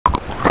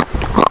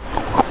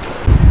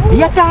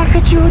Я так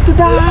хочу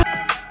туда.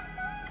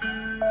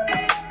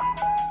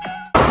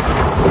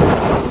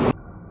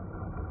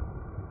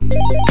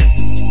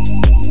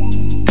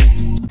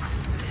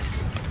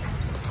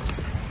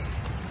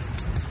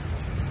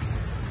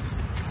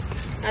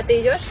 А ты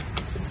идешь?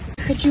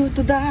 Хочу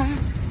туда,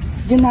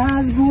 где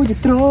нас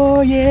будет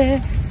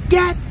трое.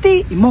 Я, ты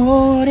и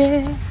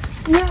море.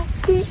 Я,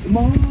 ты и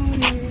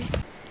море.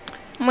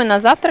 Мы на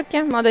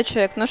завтраке, молодой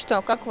человек. Ну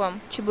что, как вам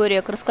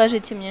чебурек?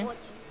 Расскажите мне.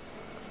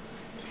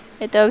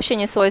 Это вообще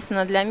не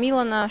свойственно для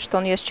Милана, что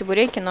он ест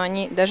чебуреки, но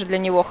они даже для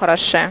него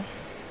хороши.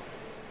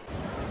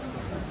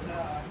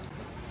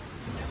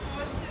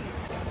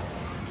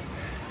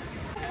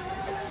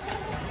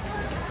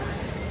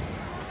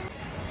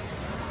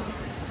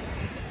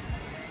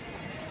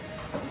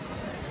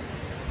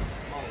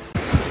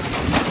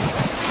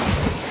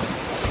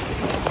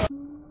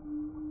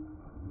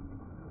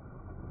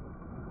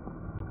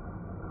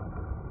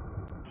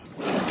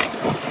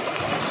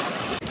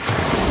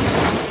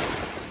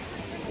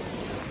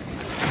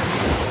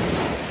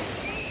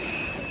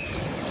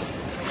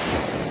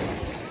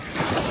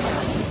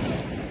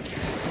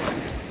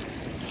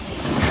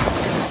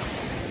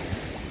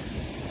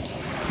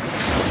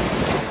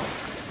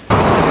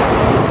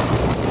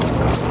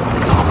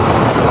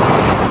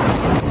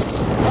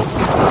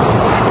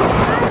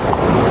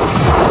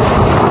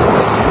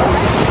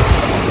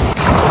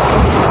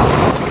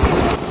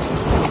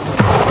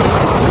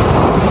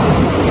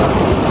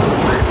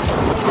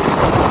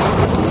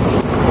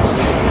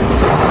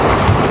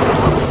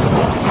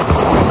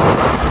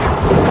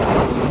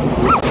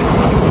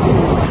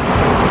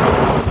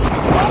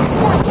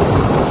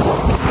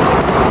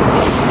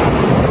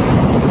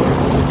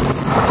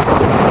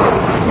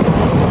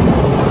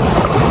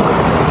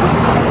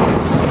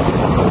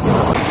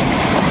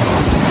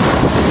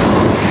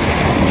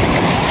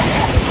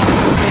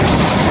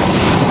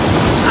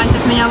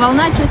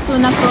 Волна, чувствую,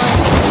 накроет.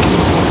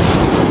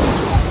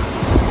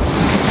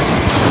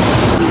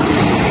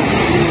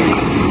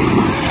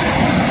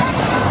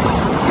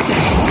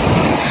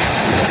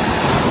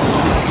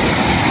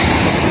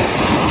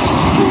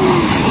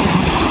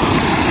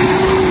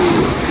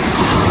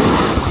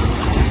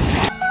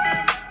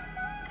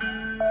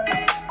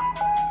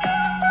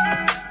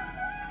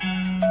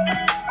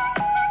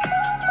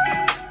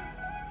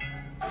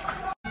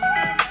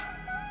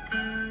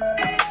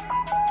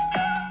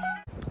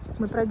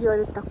 Мы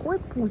проделали такой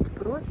путь,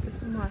 просто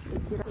с ума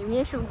сойти. И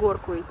мне еще в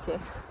горку идти.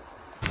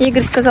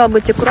 Игорь сказал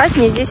быть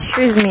аккуратнее, здесь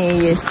еще и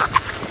змеи есть.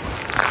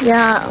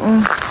 Я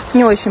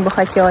не очень бы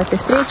хотела этой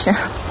встречи,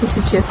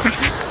 если честно.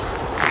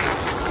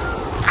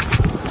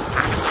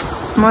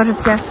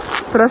 Можете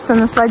просто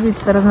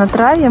насладиться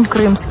разнотравьем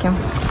крымским.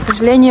 К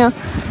сожалению,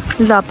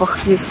 запах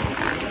здесь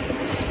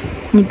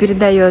не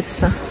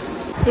передается.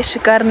 И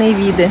шикарные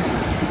виды.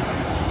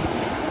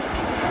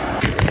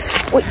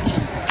 Ой.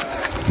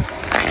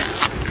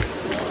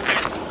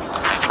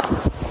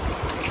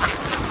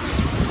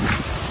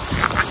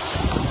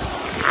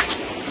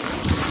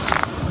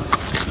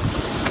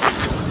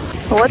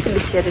 Вот и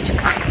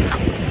беседочка.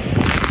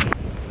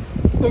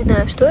 Не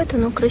знаю, что это,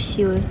 но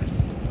красивый.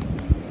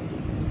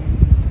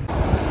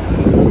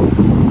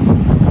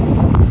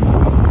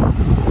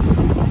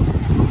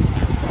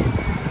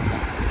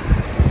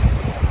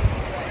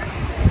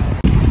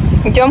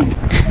 Идем.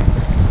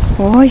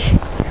 Ой,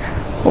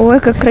 ой,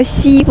 как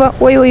красиво.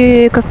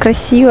 Ой-ой-ой, как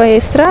красиво и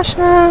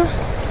страшно.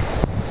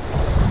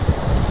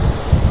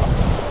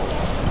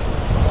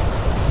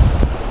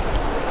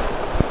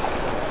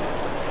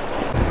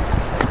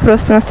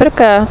 Просто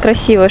настолько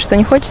красиво, что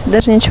не хочется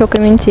даже ничего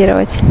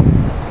комментировать.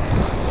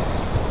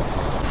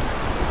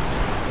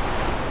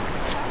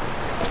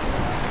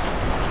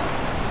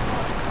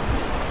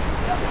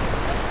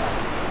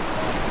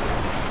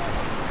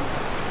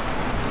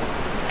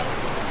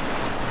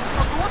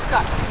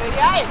 Утка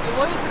ныряет и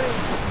ловит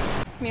рыбу.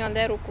 Милан,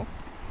 дай руку.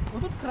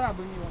 Вот тут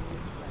крабы, Милан,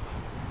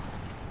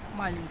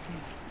 маленькие.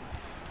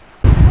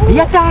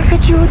 Я так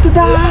хочу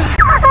туда,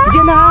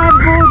 где нас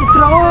будет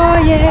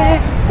трое.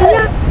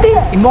 Я, ты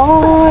и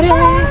море.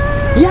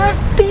 Я,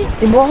 ты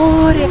и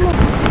море.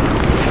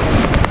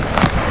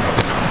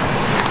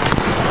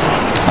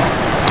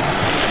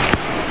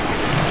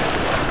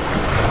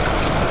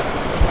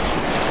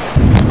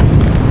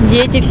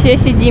 Дети, все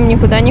сидим,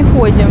 никуда не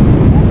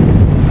ходим.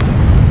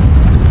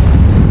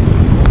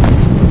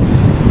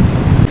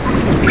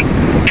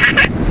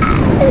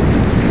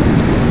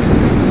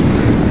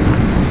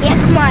 Я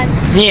к маме.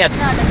 Нет.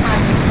 Надо к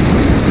маме.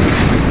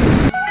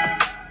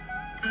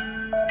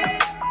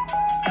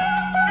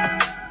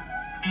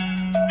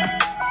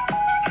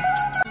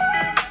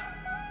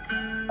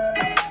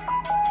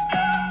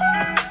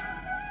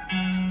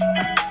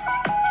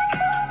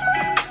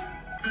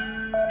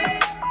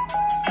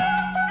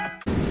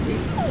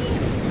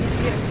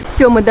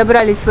 Все, мы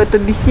добрались в эту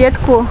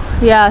беседку.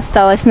 Я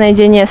осталась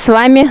наедине с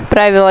вами.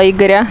 Отправила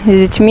Игоря с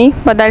детьми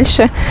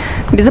подальше.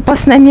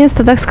 Безопасное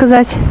место, так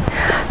сказать,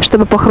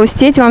 чтобы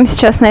похрустеть вам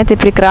сейчас на этой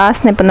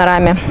прекрасной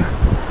панораме.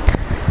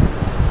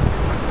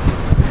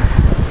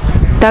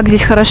 Так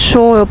здесь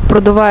хорошо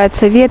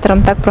продувается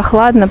ветром, так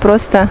прохладно,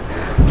 просто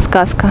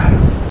сказка.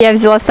 Я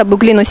взяла с собой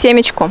глину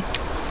семечку.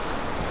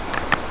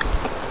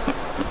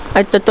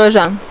 Это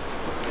тоже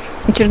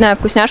очередная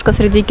вкусняшка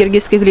среди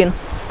киргизских глин.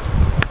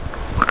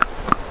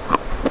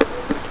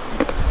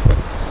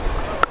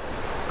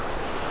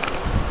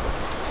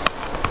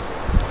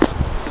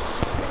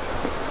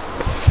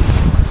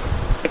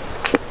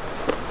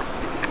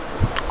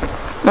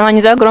 Она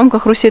не так громко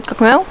хрустит, как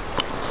мел,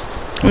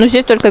 но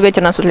здесь только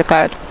ветер нас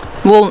отвлекает.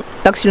 Волн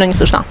так сильно не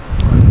слышно.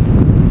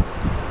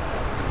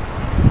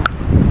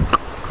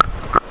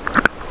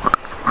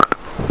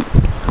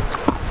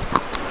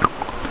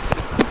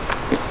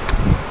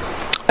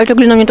 Эта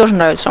глина мне тоже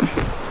нравится.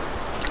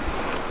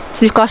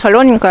 Слегка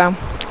солененькая.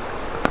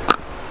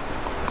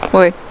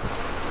 Ой.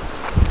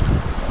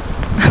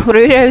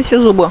 Проверяю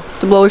все зубы.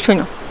 Это было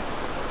очень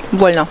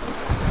больно.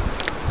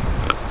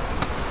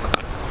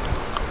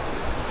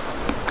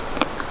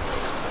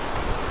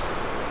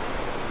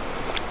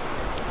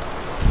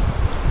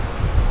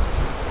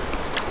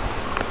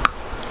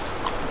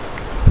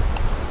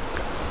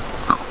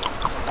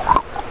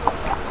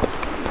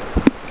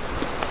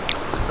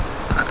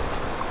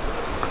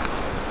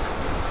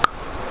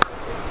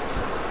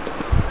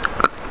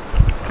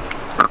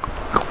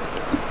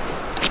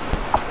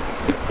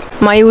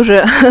 Мои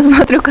уже,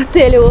 смотрю, к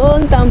отелю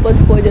вон там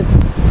подходят.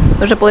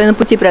 Уже половину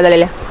пути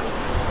преодолели.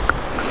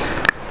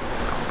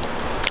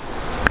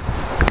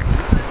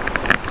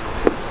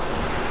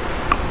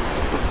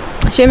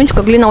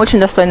 Семечко, глина очень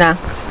достойная.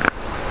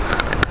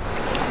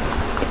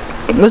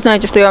 Вы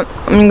знаете, что я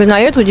не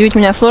глиноед, удивить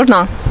меня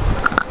сложно.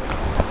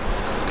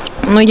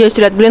 Но есть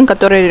ряд глин,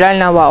 которые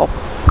реально вау.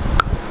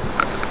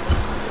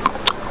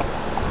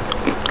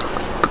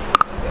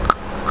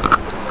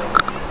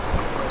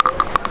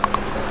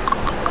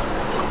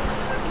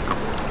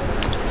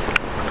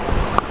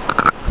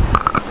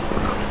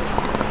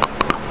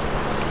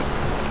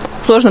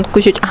 Сложно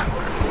откусить.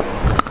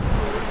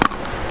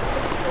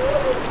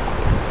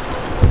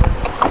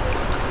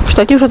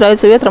 Штатив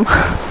шатается ветром.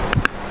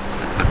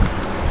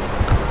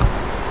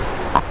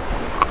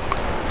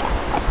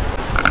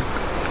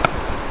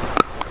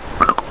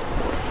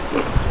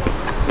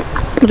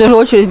 Это же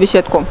очередь в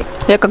беседку.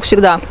 Я, как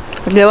всегда,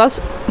 для вас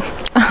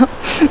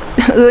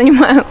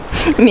занимаю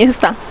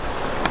место.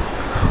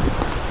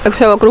 Как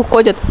все вокруг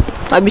ходят,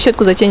 а в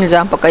беседку зайти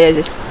нельзя, пока я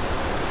здесь.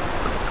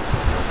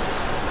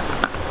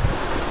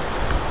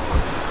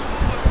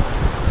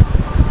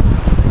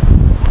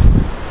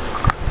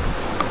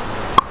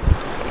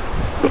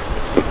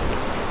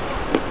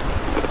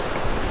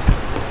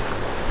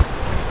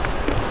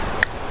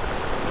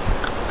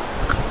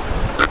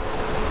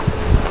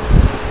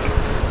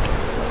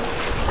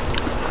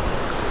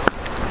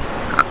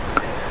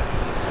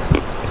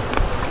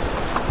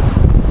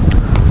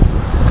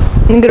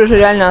 Игорь уже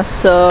реально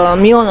с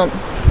Миланом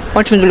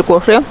очень далеко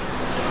ушли.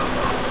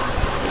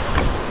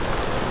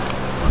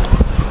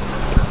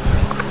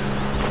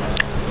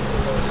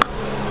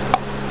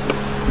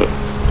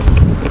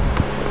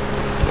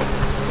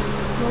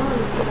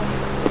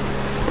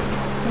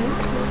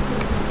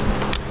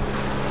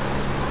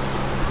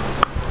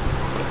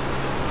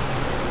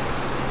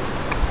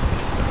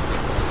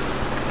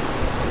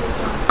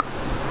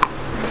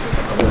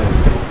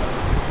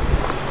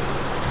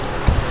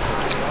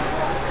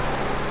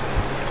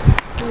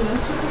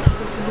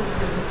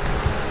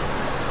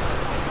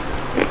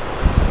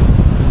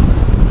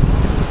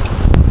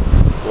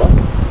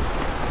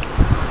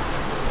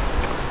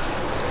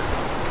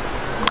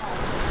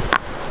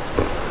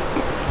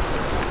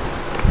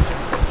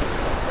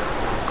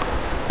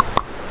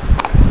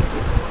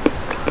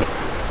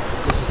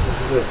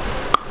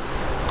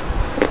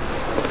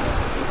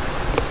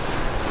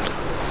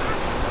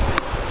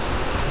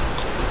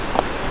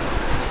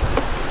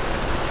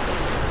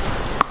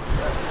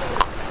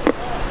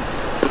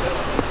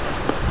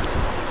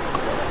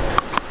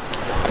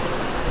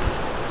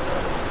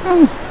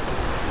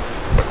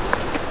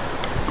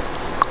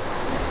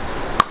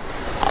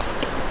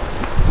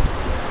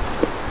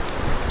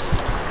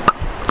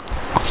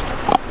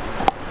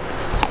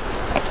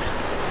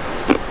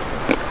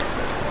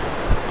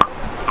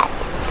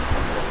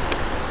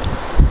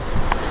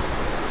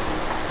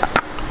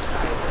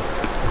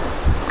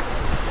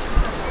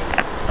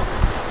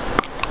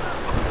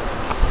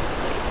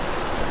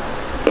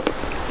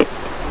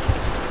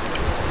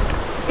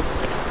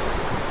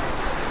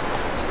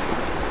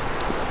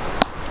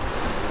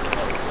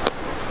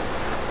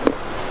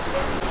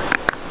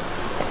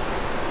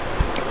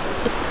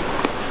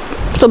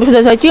 Чтобы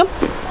сюда зайти,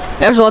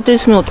 я жила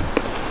 30 минут.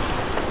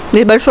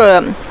 Здесь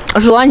большое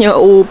желание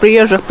у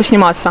приезжих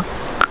посниматься.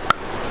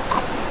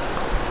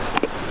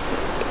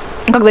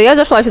 Когда я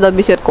зашла сюда в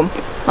беседку,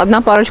 одна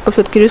парочка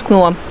все-таки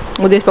рискнула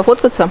вот здесь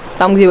пофоткаться,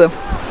 там, где вы.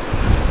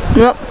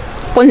 Но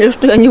поняли,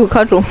 что я не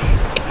выхожу.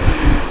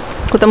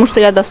 Потому что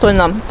я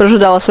достойно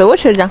прожидала своей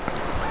очереди.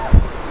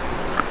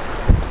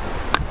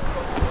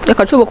 Я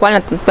хочу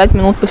буквально 5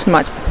 минут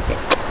поснимать.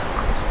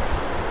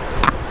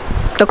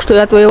 Так что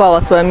я отвоевала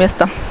свое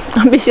место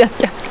в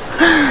беседке.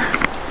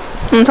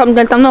 На самом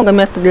деле там много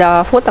места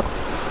для фоток.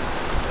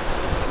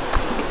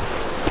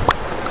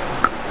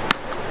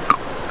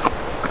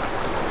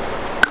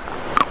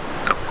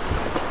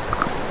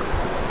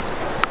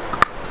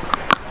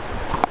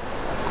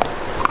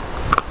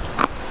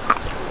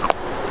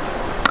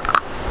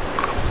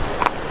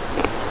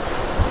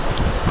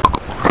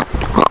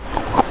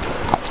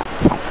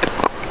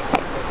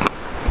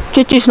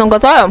 Частично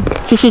готовим,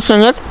 частично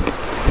нет.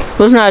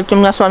 Вы знаете, у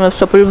меня с вами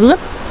все по любви,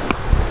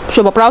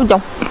 все по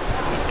правде.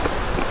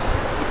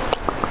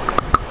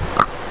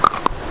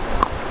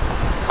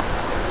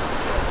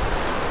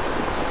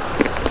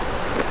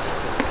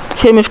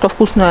 Семечко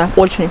вкусное,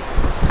 очень.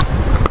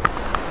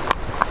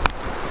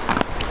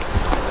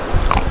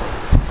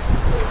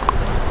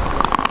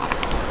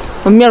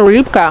 В меру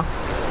липкая.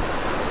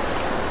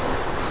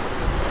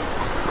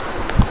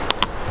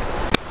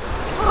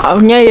 А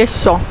в ней есть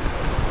все.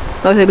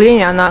 В этой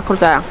глине она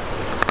крутая.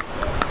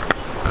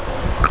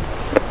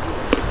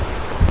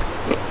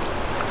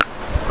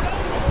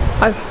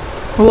 Ай,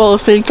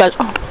 волосы летят.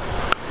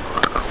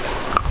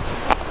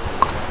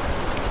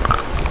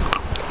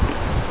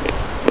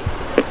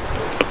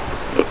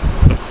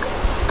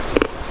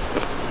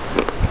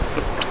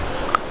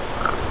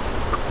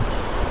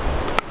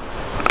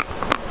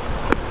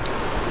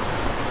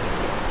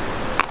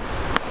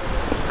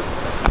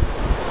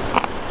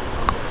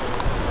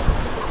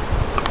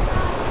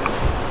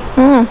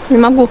 Не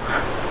могу.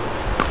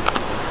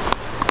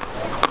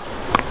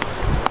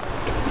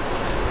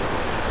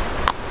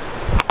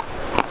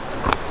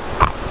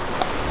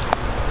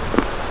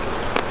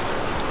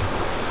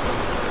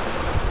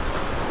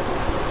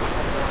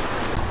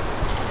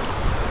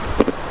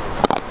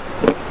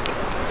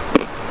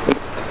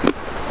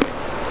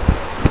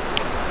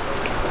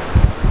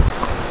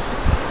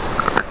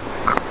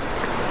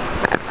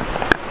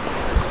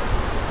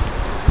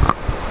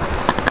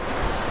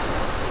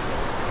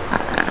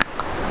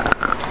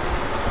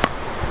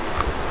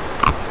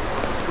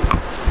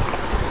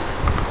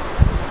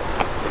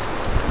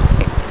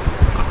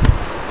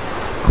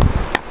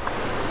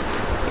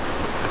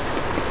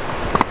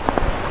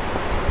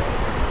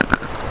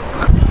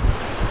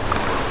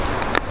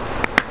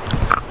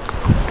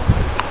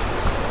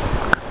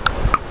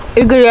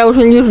 Игорь, я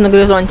уже не вижу на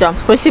горизонте.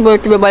 Спасибо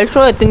тебе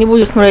большое. Ты не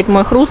будешь смотреть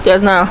мой хруст, я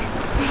знаю.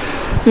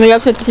 Но я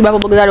все-таки тебя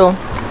поблагодарю,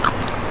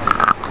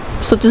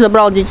 что ты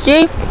забрал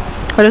детей,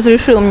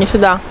 разрешил мне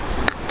сюда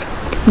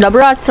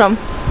добраться,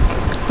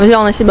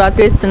 взял на себя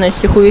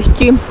ответственность их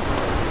увезти.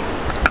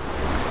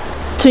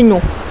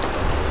 Ценю.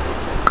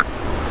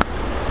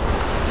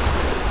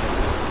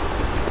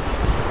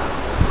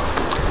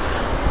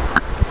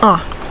 О.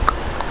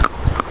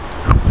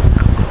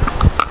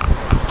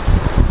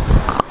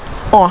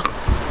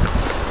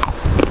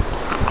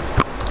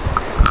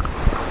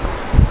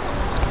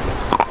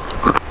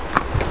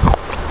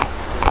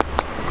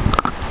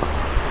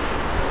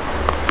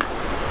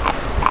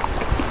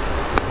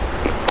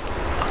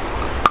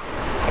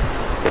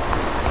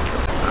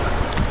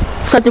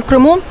 Кстати, в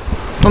Крыму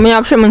у меня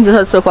вообще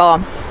монетизация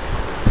упала.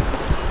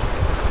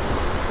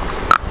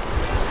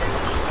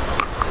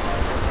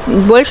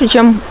 Больше,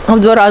 чем в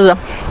 2 раза.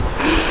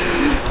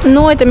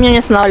 Но это меня не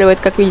останавливает,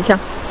 как видите.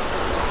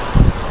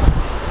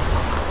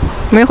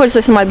 Мне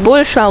хочется снимать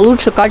больше,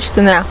 лучше,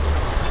 качественное.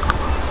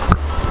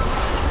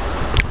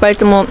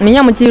 Поэтому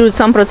меня мотивирует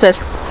сам процесс.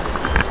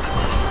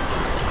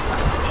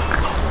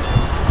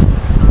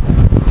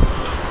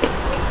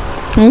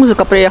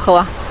 Музыка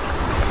приехала.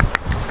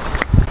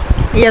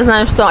 Я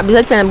знаю, что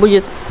обязательно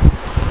будет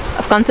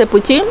в конце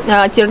пути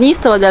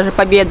тернистого даже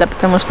победа,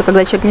 потому что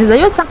когда человек не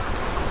сдается,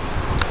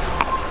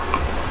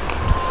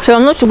 все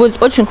равно все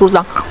будет очень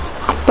круто.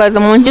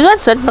 Поэтому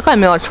монетизация — это такая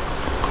мелочь.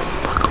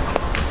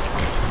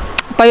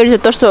 Поверьте,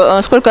 то, что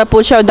сколько я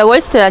получаю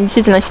удовольствия,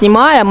 действительно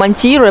снимая,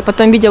 монтируя,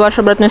 потом видя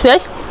вашу обратную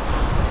связь,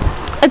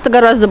 это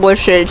гораздо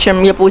больше,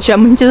 чем я получаю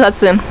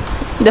монетизации.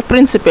 Да, в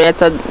принципе,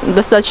 это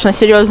достаточно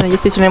серьезные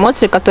действительно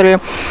эмоции, которые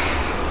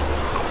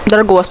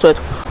дорого стоят.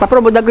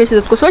 Попробую догрызть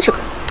этот кусочек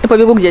и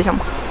побегу к детям.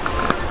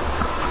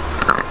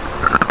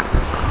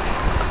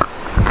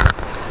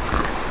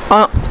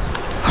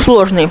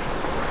 Сложный.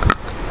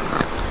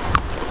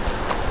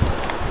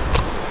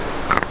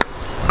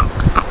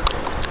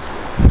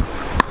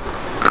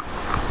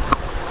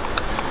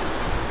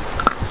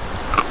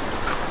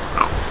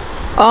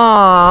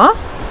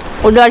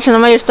 Удача на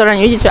моей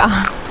стороне, видите?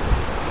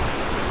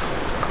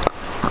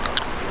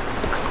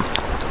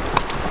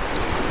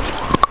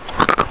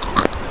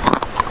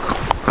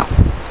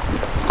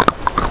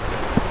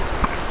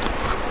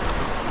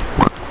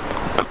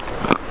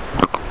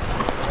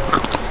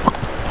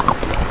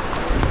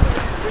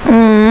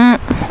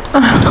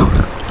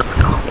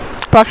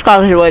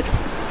 Проскальзывает.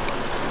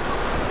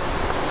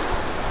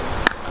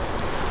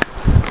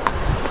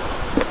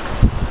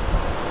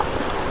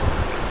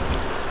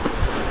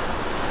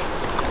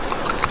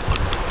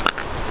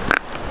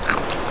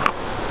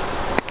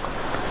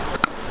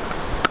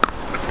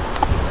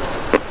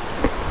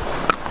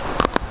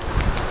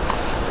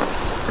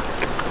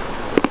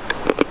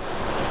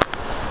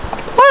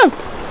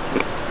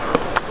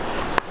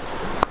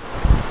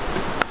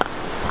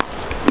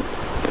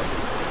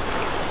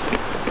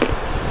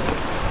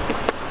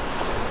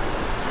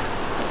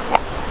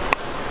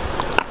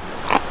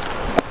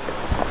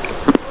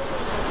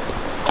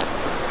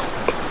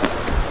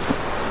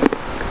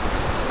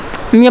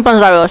 Мне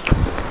понравилось.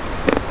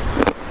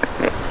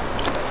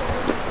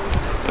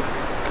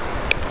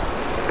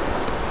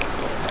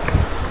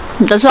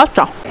 До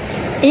завтра.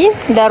 И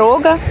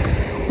дорога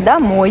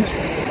домой.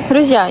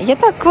 Друзья, я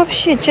так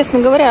вообще, честно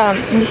говоря,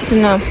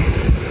 действительно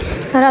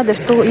рада,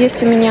 что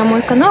есть у меня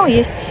мой канал,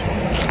 есть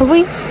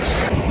вы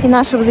и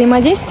наше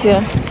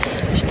взаимодействие,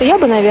 что я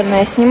бы,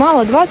 наверное,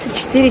 снимала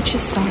 24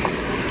 часа.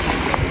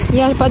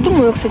 Я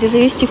подумаю, кстати,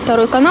 завести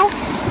второй канал.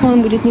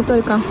 Он будет не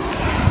только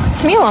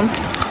смелым.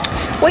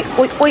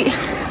 Ой.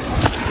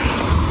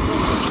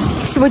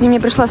 Сегодня мне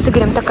пришла с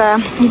Игорем такая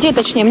идея,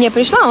 точнее, мне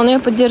пришла, а он ее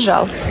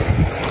поддержал.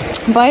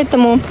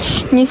 Поэтому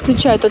не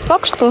исключаю тот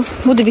факт, что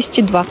буду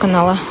вести 2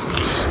 канала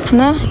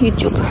на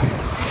YouTube.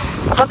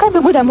 А пока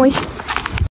бегу домой.